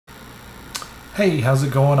Hey, how's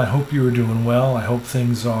it going? I hope you are doing well. I hope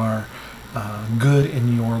things are good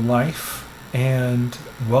in your life, and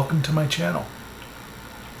welcome to my channel.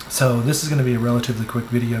 So this is going to be a relatively quick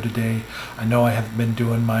video today. I know I haven't been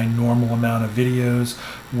doing my normal amount of videos.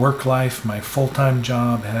 Work life, my full-time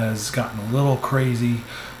job has gotten a little crazy.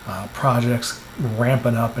 Projects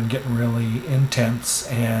ramping up and getting really intense,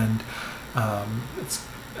 and it's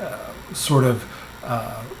sort of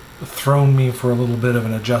thrown me for a little bit of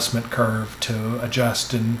an adjustment curve to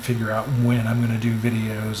adjust and figure out when I'm going to do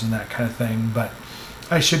videos and that kind of thing. But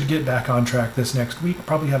I should get back on track this next week.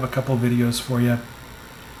 Probably have a couple of videos for you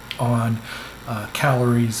on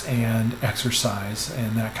calories and exercise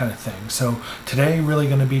and that kind of thing. So today really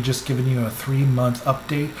going to be just giving you a 3-month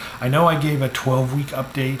update. I know I gave a 12-week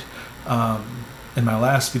update in my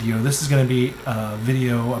last video. This is going to be a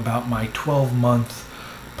video about my 12-month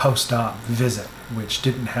post-op visit, which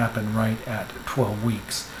didn't happen right at 12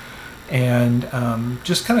 weeks. And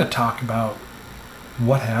just kind of talk about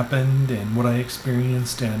what happened and what I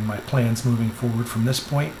experienced and my plans moving forward from this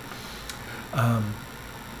point.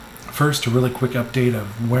 First, a really quick update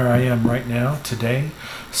of where I am right now today.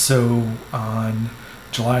 So on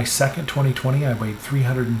July 2nd, 2020, I weighed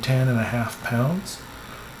 310.5 pounds.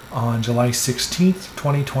 On July 16th,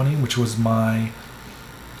 2020, which was my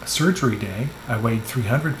surgery day, I weighed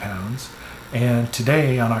 300 pounds. And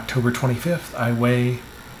today, on October 25th, I weigh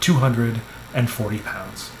 240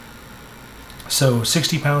 pounds. So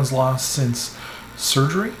 60 pounds lost since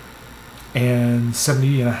surgery and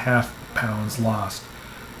 70.5 pounds lost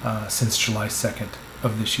since July 2nd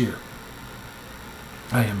of this year.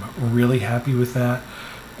 I am really happy with that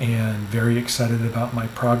and very excited about my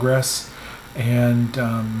progress. And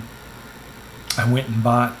I went and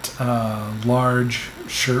bought a large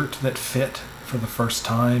shirt that fit for the first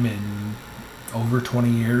time in over 20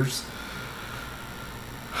 years.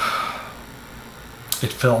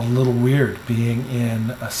 It felt a little weird being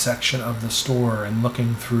in a section of the store and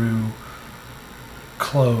looking through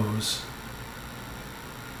clothes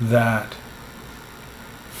that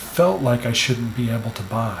felt like I shouldn't be able to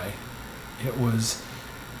buy. It was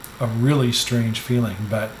a really strange feeling,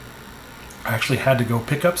 but I actually had to go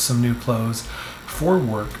pick up some new clothes for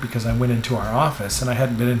work because I went into our office, and I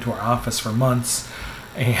hadn't been into our office for months,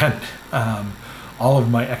 and all of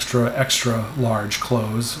my extra large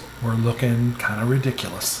clothes were looking kind of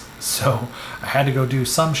ridiculous. So I had to go do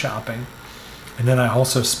some shopping, and then I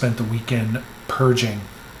also spent the weekend purging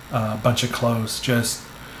a bunch of clothes, just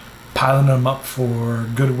piling them up for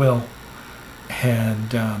Goodwill,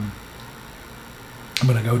 and I'm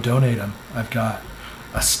gonna go donate them. I've got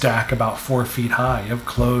a stack about 4 feet high of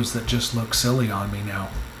clothes that just look silly on me now.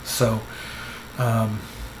 So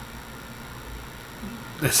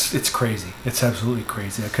it's crazy. It's absolutely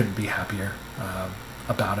crazy. I couldn't be happier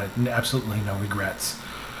about it, and absolutely no regrets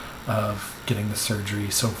of getting the surgery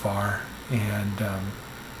so far, and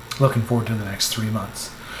looking forward to the next 3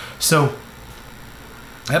 months. So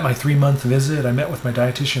at my 3-month visit, I met with my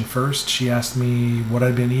dietitian first. She asked me what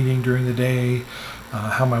I'd been eating during the day,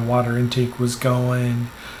 how my water intake was going,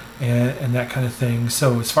 and that kind of thing.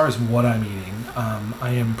 So as far as what I'm eating,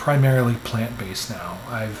 I am primarily plant-based now.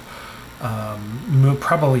 I've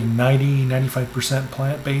probably 90-95%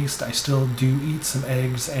 plant-based. I still do eat some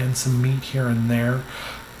eggs and some meat here and there,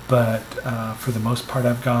 but for the most part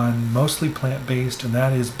I've gone mostly plant-based, and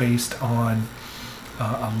that is based on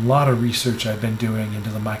a lot of research I've been doing into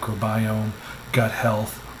the microbiome, gut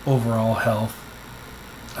health, overall health.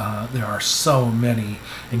 There are so many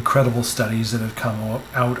incredible studies that have come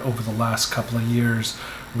out over the last couple of years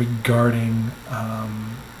regarding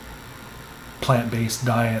plant-based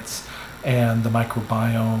diets and the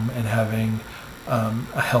microbiome, and having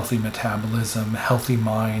a healthy metabolism, healthy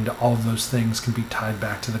mind. All of those things can be tied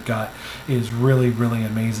back to the gut. It is really, really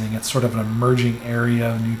amazing. It's sort of an emerging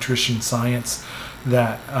area of nutrition science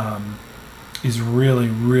that is really,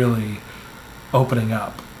 really opening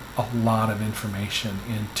up a lot of information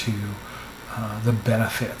into the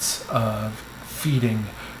benefits of feeding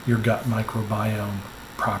your gut microbiome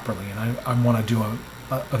properly. And I want to do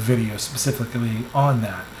a video specifically on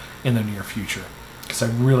that in the near future, because I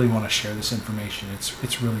really want to share this information.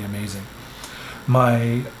 It's really amazing.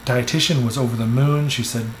 My dietitian was over the moon. She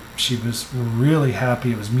said she was really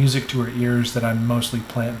happy. It was music to her ears that I'm mostly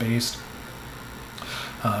plant-based.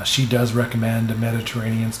 She does recommend a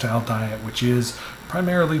Mediterranean style diet, which is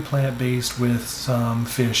primarily plant-based with some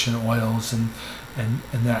fish and oils and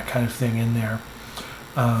that kind of thing in there.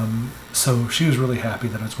 So she was really happy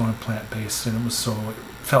that I was going plant-based, and it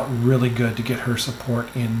felt really good to get her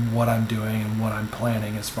support in what I'm doing and what I'm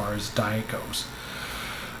planning as far as diet goes.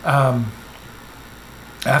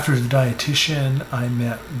 After the dietitian, I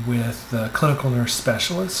met with the clinical nurse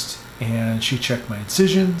specialist, and she checked my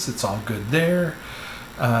incisions. It's all good there.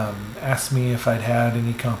 Asked me if I'd had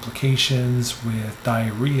any complications with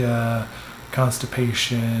diarrhea,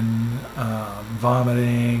 constipation,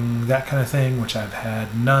 vomiting, that kind of thing, which I've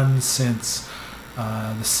had none since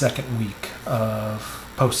the second week of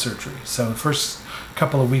post-surgery. So the first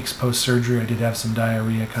couple of weeks post-surgery, I did have some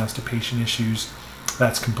diarrhea, constipation issues.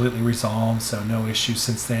 That's completely resolved, so no issues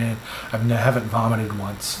since then. I haven't vomited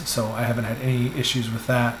once, so I haven't had any issues with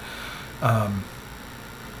that. A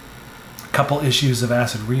couple issues of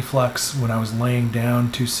acid reflux when I was laying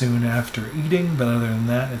down too soon after eating, but other than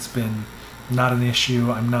that, it's been not an issue.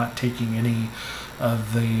 I'm not taking any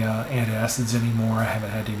of the antacids anymore. I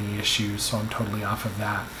haven't had any issues, so I'm totally off of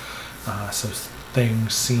that. So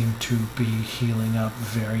things seem to be healing up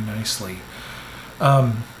very nicely.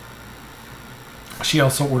 She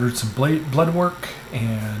also ordered some blood work,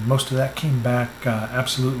 and most of that came back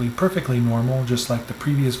absolutely perfectly normal, just like the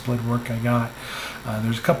previous blood work I got.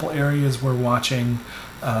 There's a couple areas we're watching,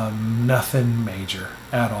 nothing major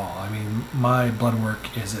at all. I mean, my blood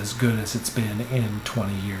work is as good as it's been in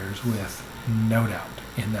 20 years, with no doubt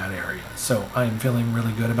in that area. So I'm feeling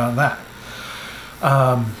really good about that.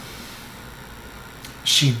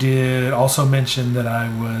 She did also mention that I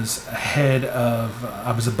was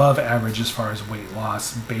above average as far as weight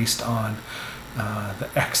loss, based on the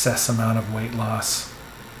excess amount of weight loss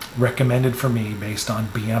recommended for me based on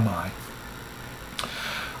BMI.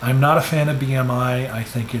 I'm not a fan of BMI. I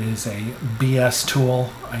think it is a BS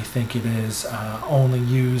tool. I think it is only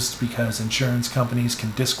used because insurance companies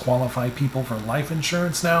can disqualify people for life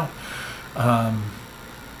insurance now.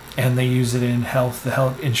 And they use it in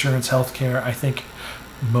healthcare. I think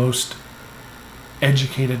most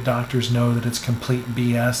educated doctors know that it's complete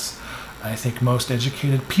BS. I think most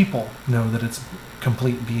educated people know that it's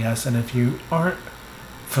complete BS. And if you aren't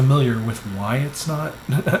familiar with why it's not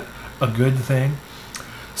a good thing,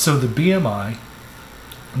 so the BMI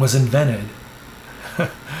was invented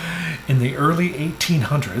in the early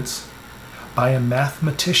 1800s by a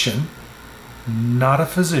mathematician, not a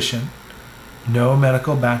physician, no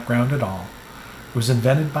medical background at all. It was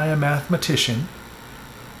invented by a mathematician,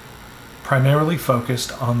 primarily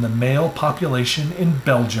focused on the male population in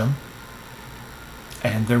Belgium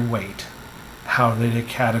and their weight, how they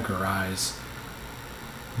categorize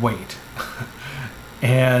weight.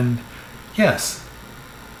 And yes,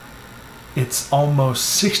 it's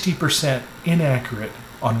almost 60% inaccurate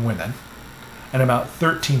on women and about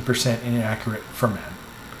 13% inaccurate for men.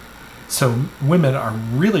 So women are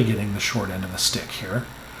really getting the short end of the stick here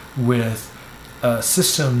with a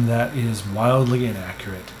system that is wildly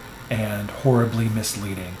inaccurate and horribly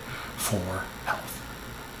misleading for health.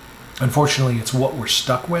 Unfortunately, it's what we're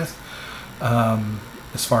stuck with.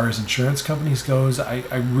 As far as insurance companies goes, I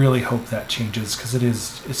really hope that changes, because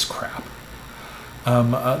it's crap.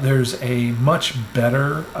 There's a much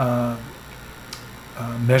better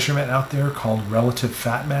measurement out there called relative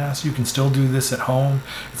fat mass. You can still do this at home.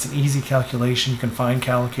 It's an easy calculation. You can find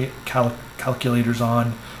calculators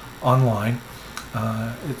online.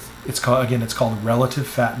 It's called relative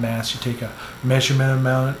fat mass. You take a measurement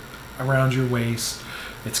amount around your waist.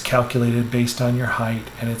 It's calculated based on your height,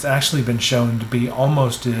 and it's actually been shown to be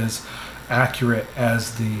almost as accurate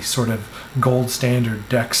as the sort of gold standard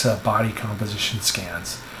DEXA body composition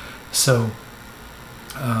scans. So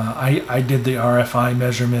I did the RFI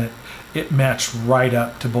measurement. It matched right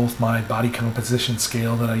up to both my body composition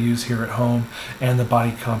scale that I use here at home and the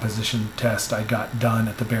body composition test I got done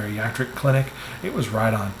at the bariatric clinic. It was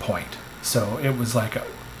right on point. So it was like a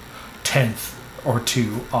tenth or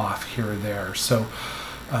two off here or there. So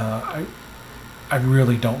I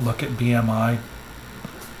really don't look at BMI,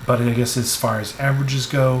 but I guess as far as averages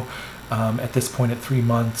go, at this point at 3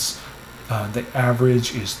 months, the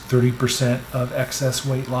average is 30% of excess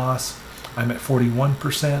weight loss. I'm at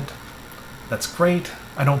 41%. That's great.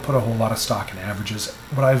 I don't put a whole lot of stock in averages.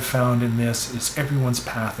 What I've found in this is everyone's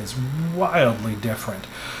path is wildly different.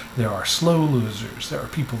 There are slow losers. There are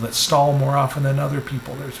people that stall more often than other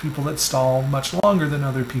people. There's people that stall much longer than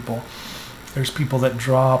other people. There's people that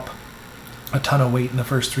drop a ton of weight in the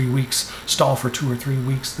first 3 weeks, stall for 2 or 3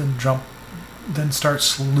 weeks, then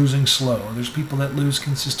start losing slow. There's people that lose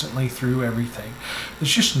consistently through everything.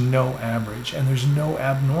 There's just no average, and there's no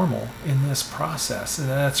abnormal in this process. And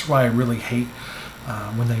that's why I really hate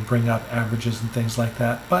when they bring up averages and things like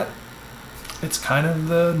that. But it's kind of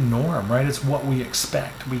the norm, right? It's what we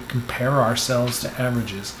expect. We compare ourselves to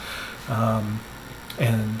averages. And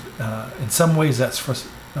in some ways that's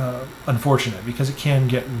unfortunate, because it can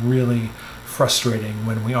get really frustrating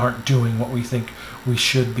when we aren't doing what we think we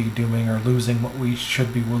should be doing, or losing what we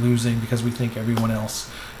should be losing because we think everyone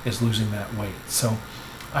else is losing that weight. So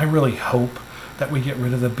I really hope that we get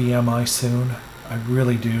rid of the BMI soon. I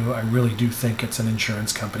really do. I really do think it's an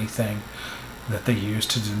insurance company thing that they use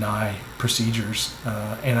to deny procedures.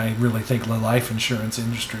 And I really think the life insurance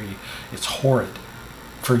industry is horrid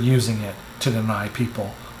for using it to deny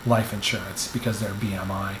people life insurance because their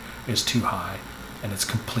BMI is too high, and it's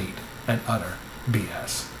complete and utter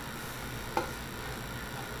BS.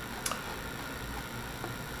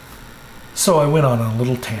 So I went on a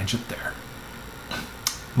little tangent there.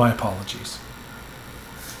 My apologies.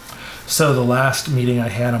 So the last meeting I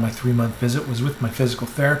had on my 3-month visit was with my physical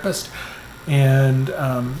therapist, and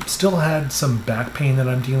still had some back pain that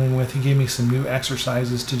I'm dealing with. He gave me some new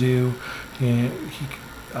exercises to do. He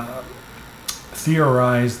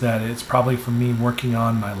theorized that it's probably from me working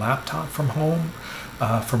on my laptop from home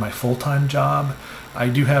for my full-time job. I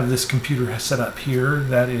do have this computer set up here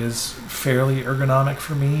that is fairly ergonomic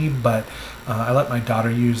for me, but I let my daughter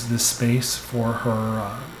use this space for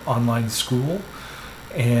her online school,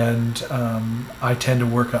 and I tend to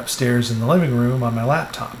work upstairs in the living room on my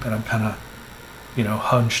laptop, and I'm kind of,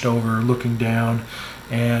 hunched over looking down,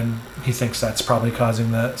 and he thinks that's probably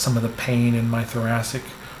causing some of the pain in my thoracic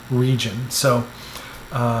region. So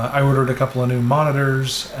I ordered a couple of new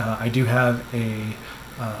monitors. I do have a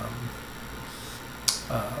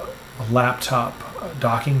laptop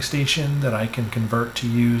docking station that I can convert to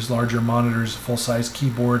use larger monitors, full-size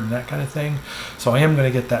keyboard, and that kind of thing. So I am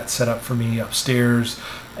going to get that set up for me upstairs,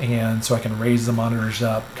 and so I can raise the monitors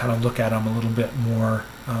up, kind of look at them a little bit more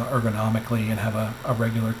ergonomically, and have a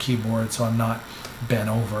regular keyboard so I'm not bent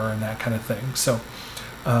over and that kind of thing. So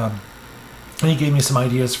and he gave me some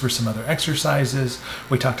ideas for some other exercises.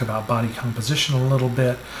 We talked about body composition a little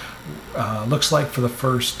bit. Looks like for the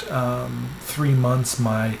first 3 months,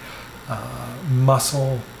 my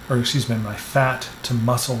my fat to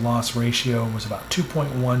muscle loss ratio was about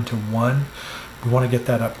 2.1 to 1. We want to get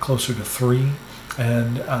that up closer to 3.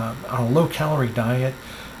 And on a low-calorie diet,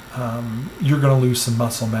 you're going to lose some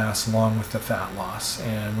muscle mass along with the fat loss.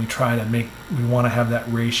 And we want to have that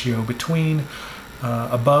ratio between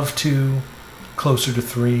above 2, closer to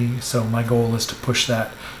 3. So my goal is to push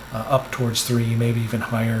that up towards 3, maybe even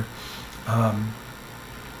higher.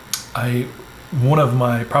 One of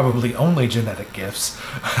my probably only genetic gifts,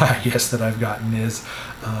 I guess, that I've gotten is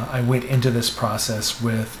I went into this process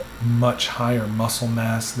with much higher muscle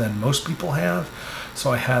mass than most people have.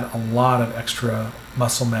 So I had a lot of extra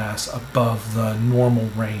muscle mass above the normal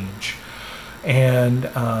range. And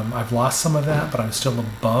I've lost some of that, but I'm still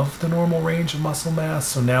above the normal range of muscle mass.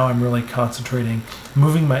 So now I'm really concentrating,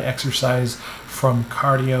 moving my exercise from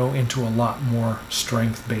cardio into a lot more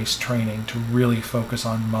strength-based training to really focus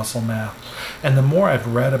on muscle mass. And the more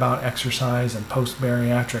I've read about exercise and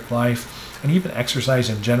post-bariatric life, and even exercise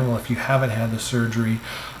in general, if you haven't had the surgery,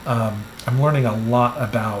 I'm learning a lot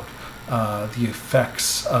about the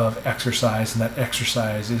effects of exercise, and that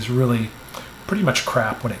exercise is really pretty much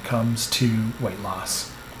crap when it comes to weight loss.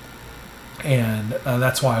 And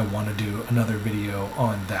that's why I want to do another video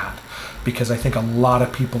on that, because I think a lot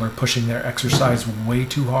of people are pushing their exercise way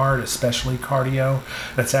too hard, especially cardio.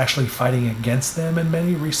 That's actually fighting against them in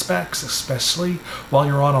many respects, especially while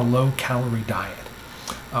you're on a low-calorie diet.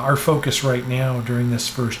 Our focus right now during this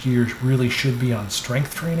first year really should be on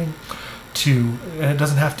strength training. And it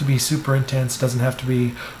doesn't have to be super intense, doesn't have to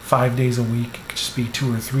be 5 days a week. It could just be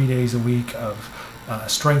 2 or 3 days a week of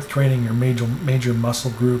strength training your major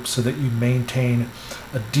muscle groups so that you maintain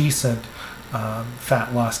a decent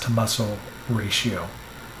fat loss to muscle ratio.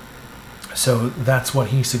 So that's what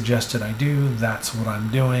he suggested I do. That's what I'm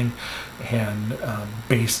doing. And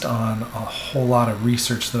based on a whole lot of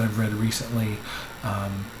research that I've read recently,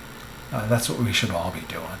 that's what we should all be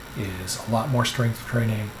doing, is a lot more strength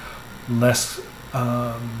training, less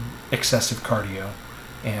excessive cardio.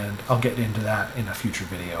 And I'll get into that in a future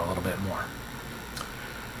video a little bit more.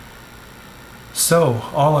 So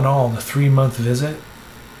all in all, the 3-month visit,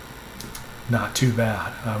 not too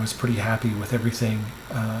bad. I was pretty happy with everything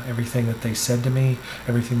that they said to me,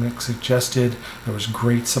 everything that suggested. There was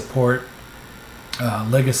great support.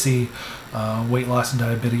 Legacy Weight Loss and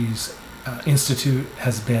Diabetes Institute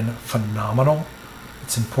has been phenomenal.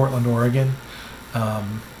 It's in Portland, Oregon.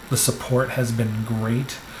 The support has been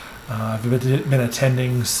great. I've been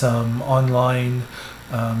attending some online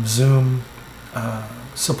Zoom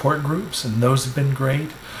support groups, and those have been great.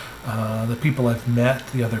 The people I've met,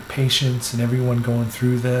 the other patients, and everyone going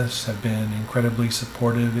through this have been incredibly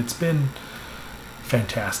supportive. It's been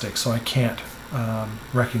fantastic, so I can't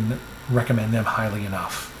recommend them highly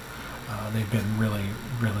enough. they've been really,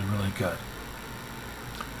 really, really good.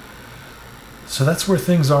 So that's where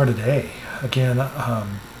things are today. Again,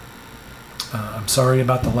 I'm sorry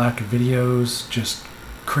about the lack of videos. Just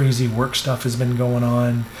crazy work stuff has been going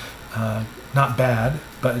on. Not bad,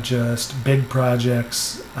 but just big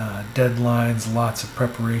projects, deadlines, lots of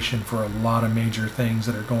preparation for a lot of major things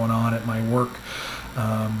that are going on at my work.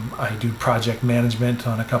 I do project management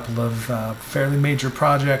on a couple of fairly major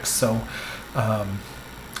projects, so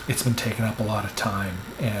it's been taking up a lot of time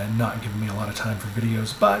and not giving me a lot of time for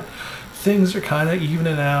videos, but things are kind of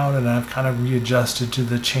evening out and I've kind of readjusted to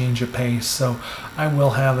the change of pace, so I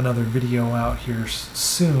will have another video out here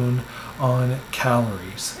soon on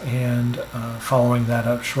calories, and following that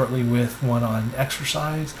up shortly with one on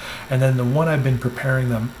exercise, and then the one I've been preparing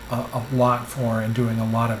them a lot for and doing a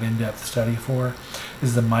lot of in-depth study for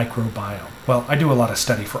is the microbiome. Well, I do a lot of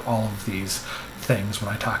study for all of these things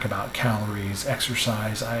when I talk about calories,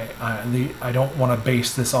 exercise. I don't want to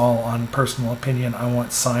base this all on personal opinion. I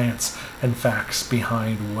want science and facts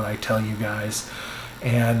behind what I tell you guys,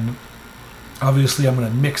 and obviously I'm going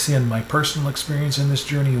to mix in my personal experience in this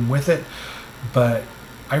journey with it, but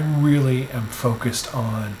I really am focused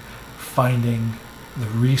on finding the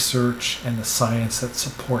research and the science that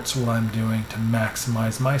supports what I'm doing to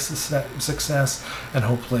maximize my success and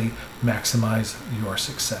hopefully maximize your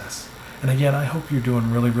success. And again, I hope you're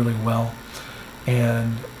doing really, really well.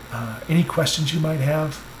 And any questions you might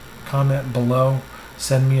have, comment below,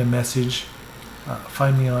 send me a message,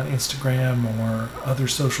 find me on Instagram or other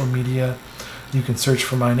social media. You can search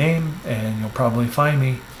for my name and you'll probably find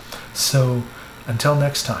me. So until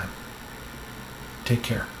next time, take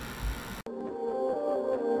care.